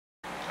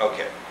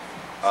Okay.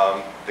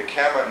 The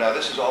camera, now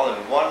this is all in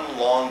one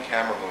long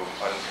camera move,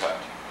 uncut.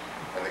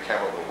 And the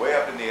camera will go way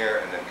up in the air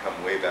and then come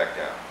way back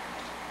down.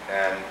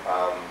 And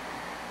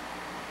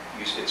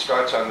it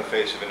starts on the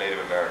face of a Native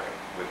American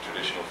with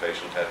traditional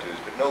facial tattoos,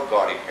 but no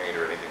gaudy paint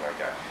or anything like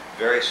that.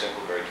 Very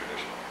simple, very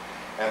traditional.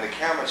 And the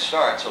camera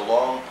starts a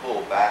long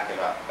pull back and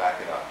up,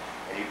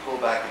 and you pull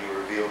back and you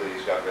reveal that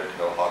he's got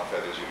red-tailed hawk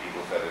feathers or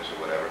eagle feathers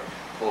or whatever.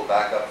 Pull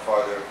back up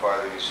farther and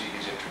farther, you see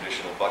he's in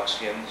traditional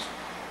buckskins,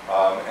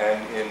 and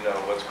in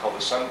what's called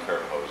the sun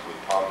prayer pose with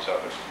palms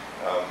up.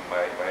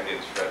 My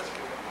Indian friends,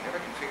 I never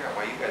can figure out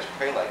why you guys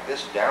pray like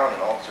this, down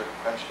and all sort of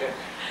crunched in,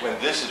 when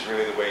this is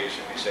really the way you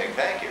should be saying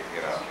thank you,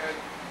 you know.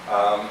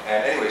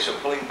 And anyway, so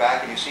pulling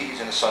back, and you see he's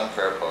in a sun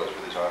prayer pose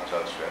with his arms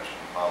outstretched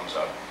and palms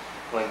up.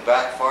 Pulling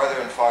back farther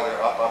and farther,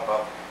 up,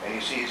 and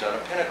you see he's on a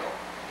pinnacle.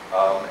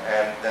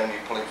 And then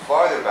you're pulling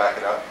farther back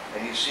and up,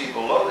 and you see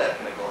below that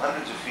pinnacle,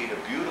 hundreds of feet, a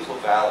beautiful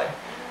valley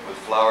with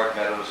flowered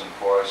meadows and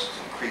forests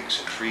and creeks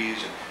and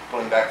trees. And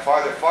pulling back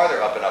farther,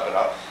 up and up and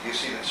up, you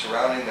see that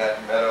surrounding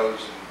that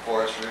meadows and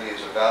forest really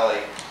is a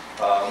valley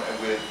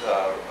with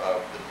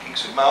the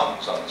peaks of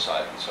mountains on the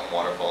side, and some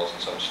waterfalls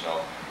and some snow,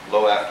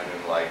 low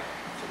afternoon light.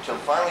 Until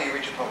finally you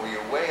reach a point where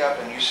you're way up,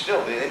 and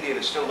the Indian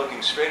is still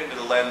looking straight into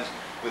the lens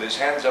with his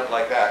hands up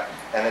like that.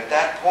 And at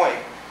that point,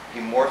 he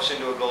morphs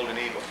into a golden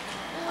eagle.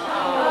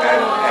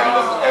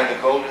 And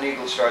the golden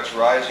eagle starts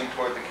rising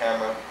toward the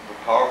camera with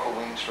powerful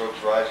wing strokes,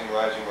 rising,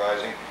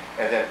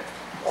 and then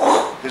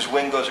his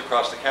wing goes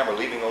across the camera,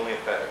 leaving only a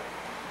feather.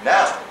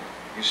 Now,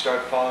 you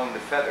start following the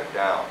feather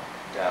down,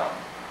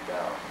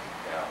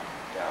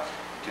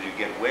 till you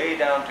get way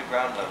down to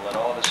ground level, and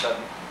all of a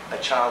sudden, a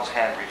child's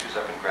hand reaches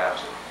up and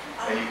grabs it.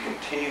 And you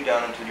continue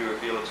down until you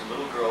reveal it's a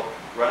little girl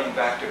running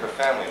back to her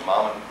family,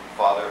 mom and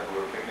father who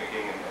are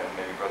picnicking, and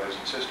maybe brothers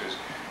and sisters,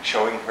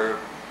 wanting to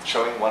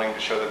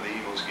show them the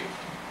eagle's gift.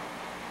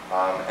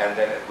 And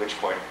then at which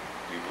point,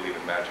 do you believe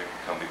in magic?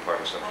 Come be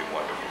part of something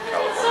wonderful.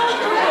 California.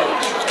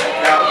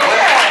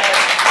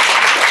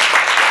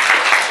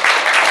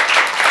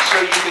 So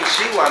you can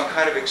see why I'm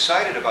kind of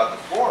excited about the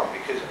form,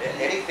 because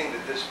anything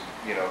that this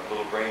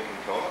little brain can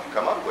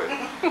come up with,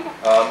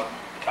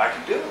 I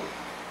can do.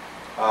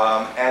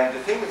 And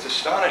the thing that's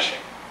astonishing,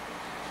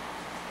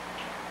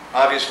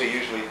 obviously,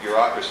 usually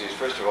bureaucracies,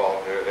 first of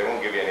all, they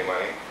won't give you any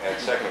money, and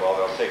second of all,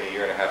 they'll take a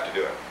year and a half to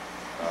do it.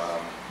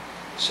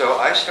 So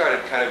I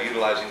started kind of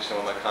utilizing some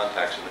of my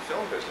contacts in the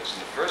film business, and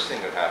the first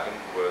thing that happened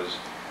was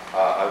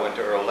I went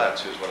to Earl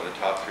Letts, who's one of the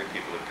top 3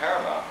 people at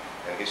Paramount,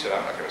 and he said,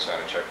 I'm not going to sign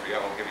a check for you, I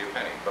won't give you a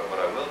penny, but what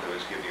I will do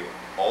is give you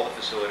all the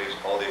facilities,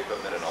 all the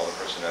equipment, and all the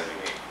personnel you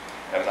need.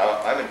 And now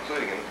I'm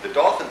including in the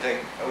dolphin thing,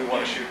 and we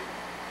want to shoot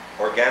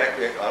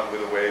organically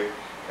with a wave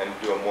and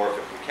do a morph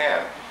if we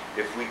can.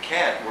 If we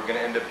can't, we're going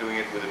to end up doing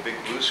it with a big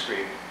blue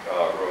screen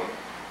room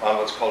on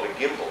what's called a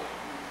gimbal.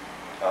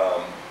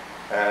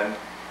 And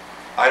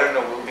I don't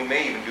know, we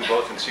may even do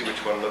both and see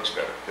which one looks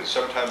better, because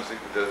sometimes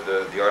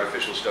the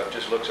artificial stuff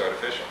just looks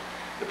artificial.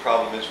 The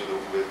problem is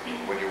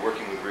when you're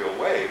working with real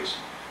waves,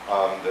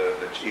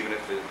 even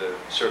if the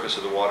surface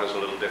of the water is a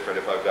little different,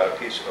 if I've got a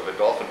piece of a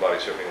dolphin body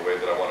surfing a wave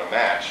that I want to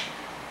match,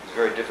 it's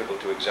very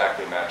difficult to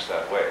exactly match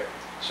that wave.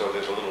 So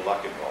there's a little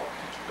luck involved.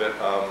 But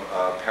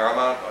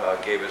Paramount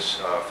gave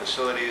us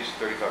facilities,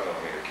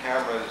 35mm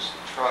cameras,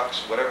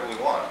 trucks, whatever we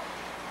want.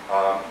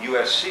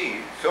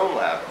 USC Film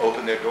Lab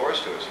opened their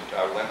doors to us, and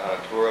I went on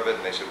a tour of it,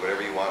 and they said,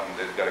 whatever you want. And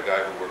they've got a guy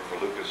who worked for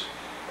Lucas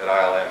at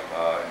ILM,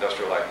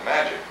 Industrial Light and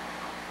Magic,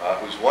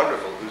 who's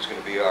wonderful, who's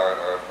going to be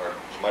our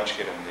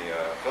munchkin in the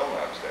film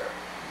labs there.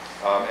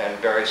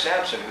 And Barry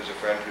Sampson, who's a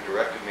friend who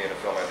directed me in a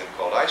film I did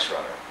called Ice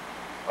Runner,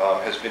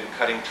 has been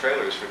cutting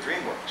trailers for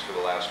DreamWorks for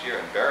the last year,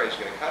 and Barry's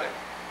going to cut it,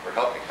 or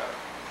help me cut it.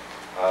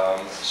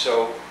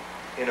 So,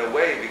 in a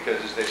way,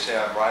 because as they say,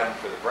 I'm riding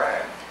for the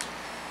brand,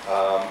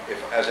 if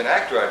as an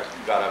actor I'd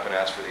gone up and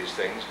asked for these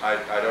things, I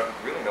don't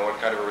really know what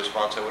kind of a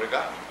response I would have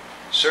gotten.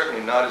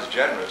 Certainly not as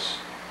generous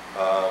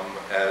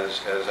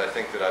as I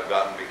think that I've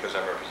gotten because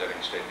I'm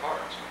representing state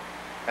parks.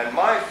 And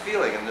my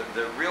feeling, and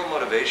the real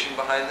motivation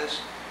behind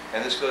this,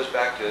 and this goes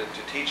back to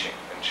teaching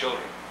and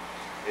children,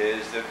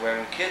 is that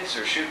when kids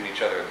are shooting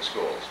each other in the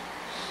schools,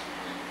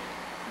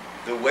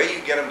 the way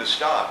you get them to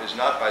stop is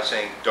not by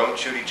saying, don't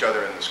shoot each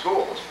other in the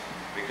schools,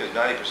 because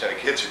 90% of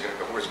kids are going to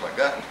go, where's my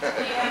gun?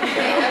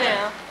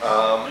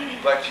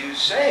 But you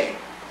say,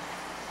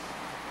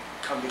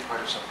 come be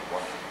part of something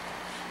wonderful.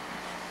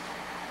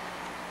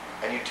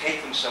 And you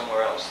take them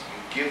somewhere else.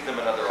 You give them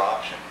another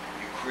option.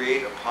 You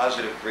create a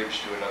positive bridge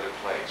to another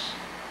place.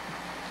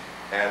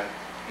 And,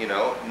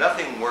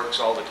 nothing works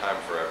all the time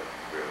forever,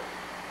 really.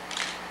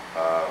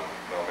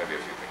 Well, maybe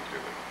a few things do,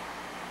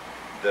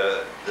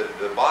 but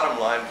the bottom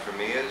line for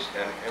me is,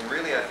 and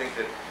really I think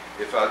that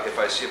if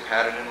I see a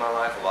pattern in my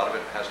life, a lot of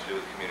it has to do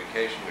with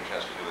communication, which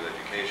has to do with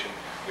education,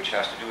 which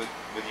has to do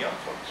with young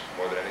folks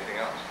more than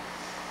anything else.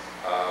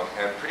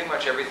 And pretty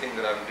much everything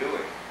that I'm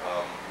doing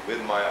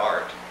with my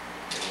art,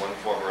 in one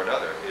form or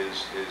another,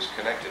 is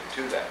connected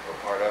to that, or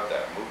part of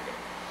that movement.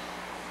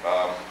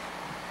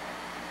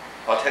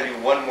 I'll tell you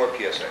one more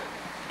PSA.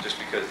 just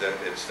because then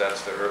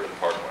that's the urban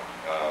part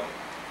one.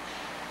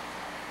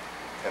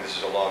 And this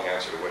is a long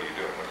answer to what are you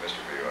doing with Mr.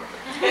 Video.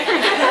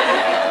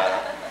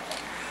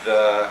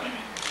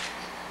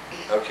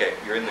 Okay,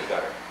 you're in the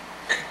gutter.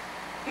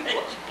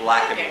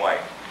 Black and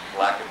white,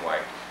 black and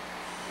white.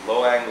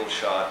 Low angle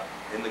shot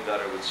in the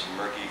gutter with some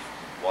murky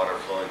water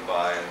flowing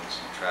by and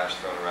some trash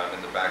thrown around.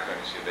 In the background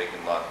you see a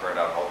vacant lot, burned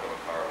out hulk of a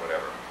car or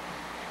whatever.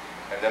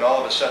 And then all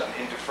of a sudden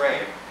into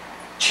frame,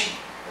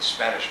 a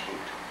Spanish boot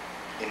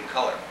in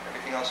color.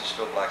 Everything else is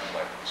still black and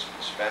white. It's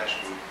a Spanish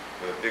boot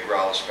with a big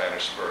rowel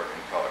Spanish spur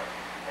in color.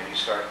 And you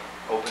start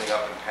opening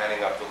up and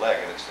panning up the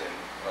leg, and it's in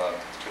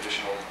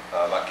traditional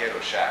vaquero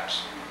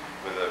chaps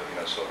with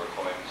silver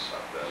coins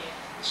up the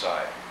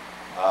side.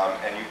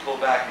 And you pull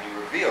back and you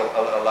reveal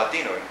a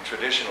Latino, a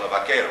traditional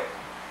vaquero,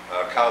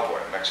 cowboy,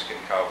 a Mexican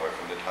cowboy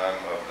from the time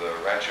of the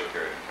Rancho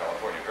period in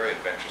California, very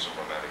adventurous and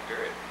romantic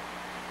period.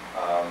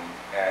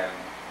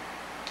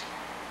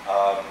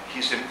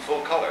 He's in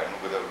full color and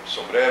with a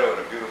sombrero and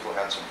a beautiful,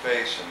 handsome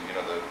face, and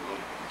the little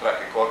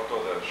traje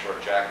corto, the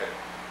short jacket, a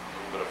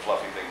little bit of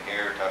fluffy thing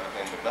here, type of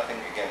thing, but nothing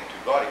again too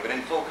gaudy, but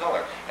in full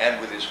color, and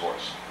with his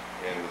horse,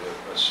 and with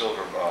a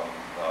silver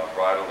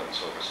bridle and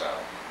silver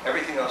saddle.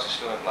 Everything else is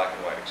still in black and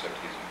white except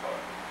he's in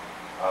color.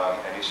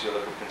 And you see a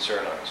look of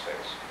concern on his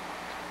face.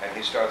 And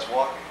he starts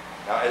walking.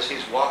 Now, as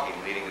he's walking,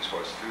 leading his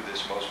horse through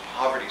this most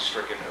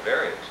poverty-stricken of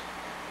areas,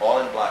 all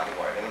in black and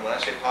white. And when I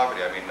say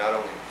poverty, I mean not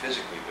only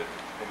physically, but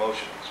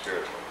emotionally,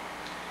 spiritually.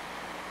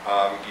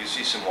 You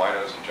see some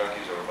winos and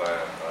junkies over by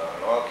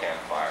an oil can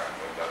fire.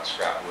 They've got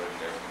scrap wood,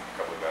 and there are a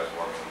couple of guys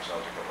warming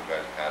themselves, a couple of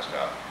guys passed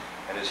out.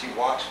 And as he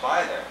walks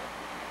by them,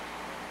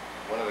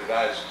 one of the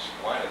guys,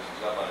 winos,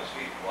 is up on his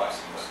feet,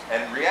 watches him,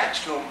 and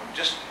reacts to him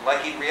just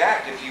like he'd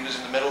react if he was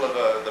in the middle of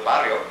the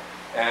barrio,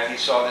 and he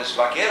saw this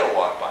vaquero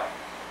walk by.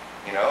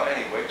 And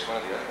he wakes one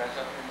of the other guys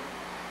up,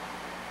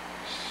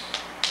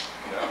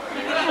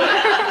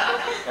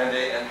 and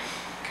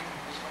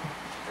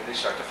they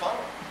start to follow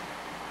him.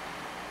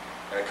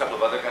 And a couple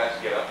of other guys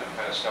get up and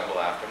kind of stumble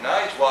after him. Now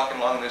he's walking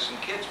along, there's some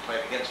kids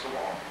playing against the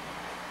wall.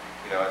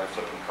 And they're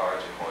flipping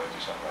cards or coins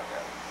or something like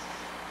that.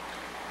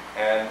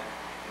 And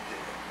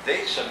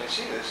they suddenly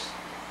see this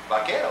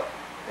vaquero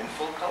in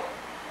full color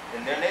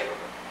in their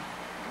neighborhood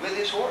with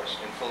his horse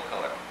in full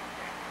color,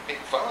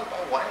 being followed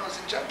by winos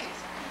and junkies.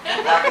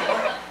 Black and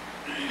white.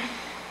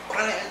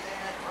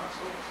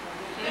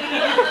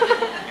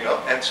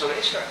 And so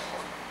they start going.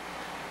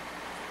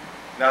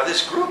 Now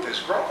this group is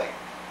growing.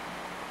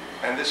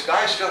 And this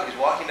guy he's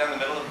walking down the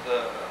middle of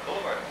the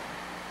boulevard.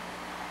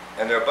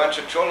 And there are a bunch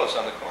of cholos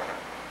on the corner.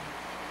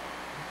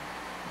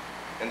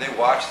 And they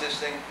watch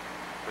this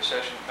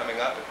procession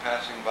coming up and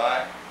passing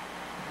by.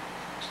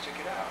 Stick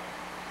it out.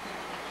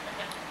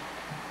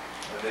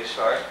 And they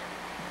start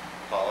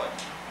following.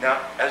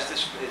 Now,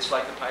 it's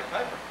like the Pied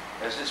Piper.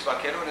 As this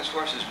vaquero and his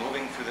horse is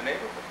moving through the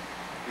neighborhood,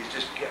 he's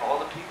just all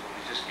the people.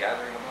 He's just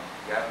gathering them up,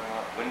 gathering them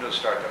up. Windows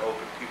start to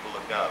open. People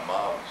look down.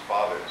 Moms,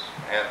 fathers,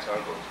 aunts,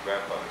 uncles,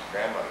 grandfathers,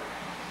 grandmothers.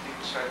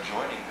 People start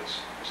joining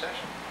this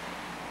procession.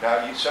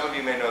 Now, some of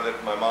you may know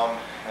that my mom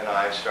and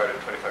I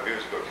started 25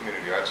 years ago a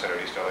community arts center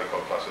in East LA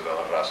called Plaza de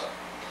la Raza.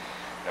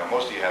 Now,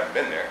 most of you haven't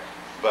been there,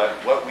 but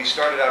what we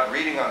started out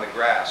reading on the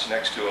grass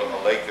next to a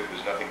lake that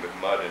was nothing but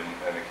mud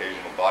and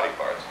occasional body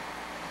parts.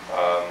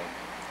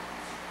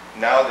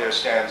 Now there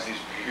stands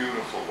these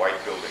beautiful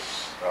white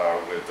buildings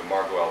with the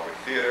Margot Albert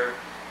Theater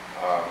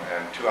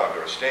and 2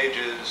 outdoor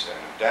stages and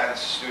a dance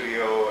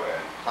studio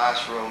and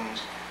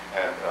classrooms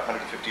and a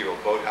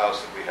 150-year-old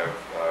boathouse that we have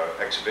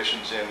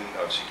exhibitions in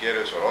of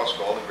Siqueiros,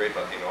 Orozco, all the great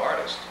Latino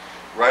artists,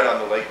 right on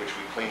the lake, which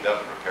we cleaned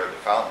up and repaired the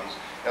fountains.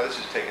 Now this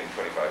has taken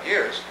 25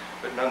 years,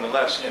 but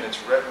nonetheless, and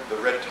it's the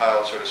red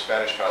tile, sort of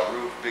Spanish tile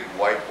roof, big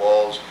white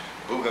walls,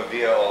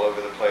 bougainvillea all over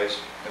the place,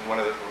 and one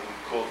of the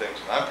cool things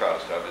I'm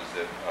proudest of is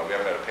that we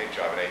haven't had a paint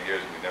job in 8 years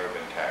and we've never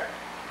been tagged.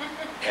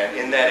 And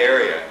in that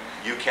area,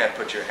 you can't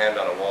put your hand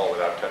on a wall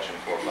without touching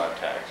 4 or 5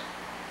 tags,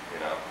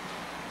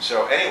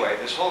 So anyway,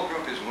 this whole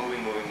group is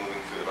moving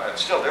through the, and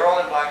still, they're all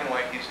in black and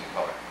white, he's in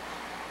color.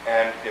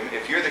 And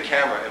if you're the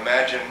camera,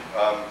 imagine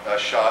a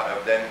shot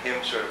of then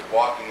him sort of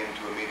walking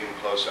into a medium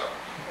close-up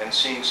and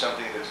seeing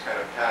something that's kind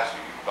of past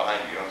you, behind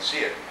you, you don't see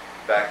it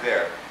back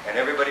there. And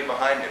everybody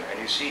behind him, and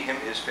you see him,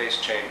 his face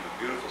change with a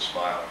beautiful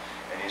smile.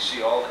 And you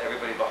see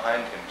everybody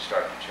behind him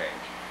start to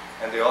change.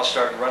 And they all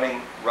start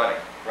running.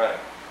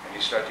 And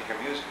you start to hear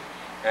music.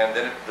 And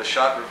then the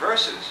shot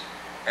reverses.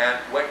 And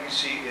what you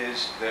see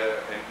is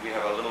we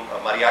have a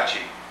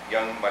mariachi,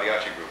 young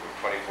mariachi group of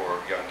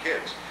 24 young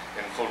kids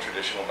in full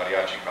traditional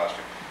mariachi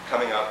costume,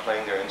 coming out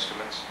playing their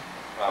instruments,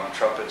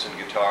 trumpets and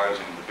guitars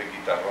and the big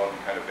guitarron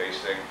kind of bass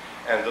thing.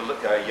 And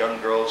the young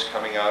girls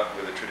coming out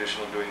with a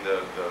traditional,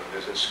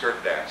 there's a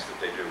skirt dance that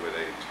they do where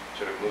they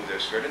sort of move their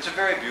skirt. It's a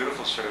very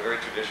beautiful, sort of very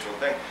traditional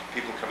thing.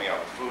 People coming out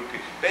with food.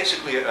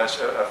 Basically a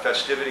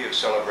festivity of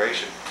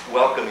celebration,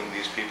 welcoming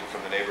these people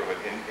from the neighborhood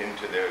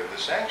into the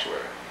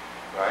sanctuary,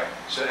 right?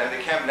 So, and the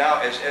camp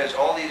now, as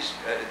all these,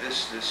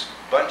 this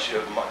bunch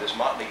of, this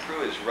motley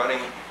crew is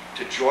running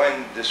to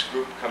join this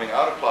group coming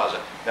out of Plaza.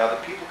 Now,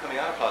 the people coming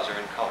out of Plaza are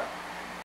in color.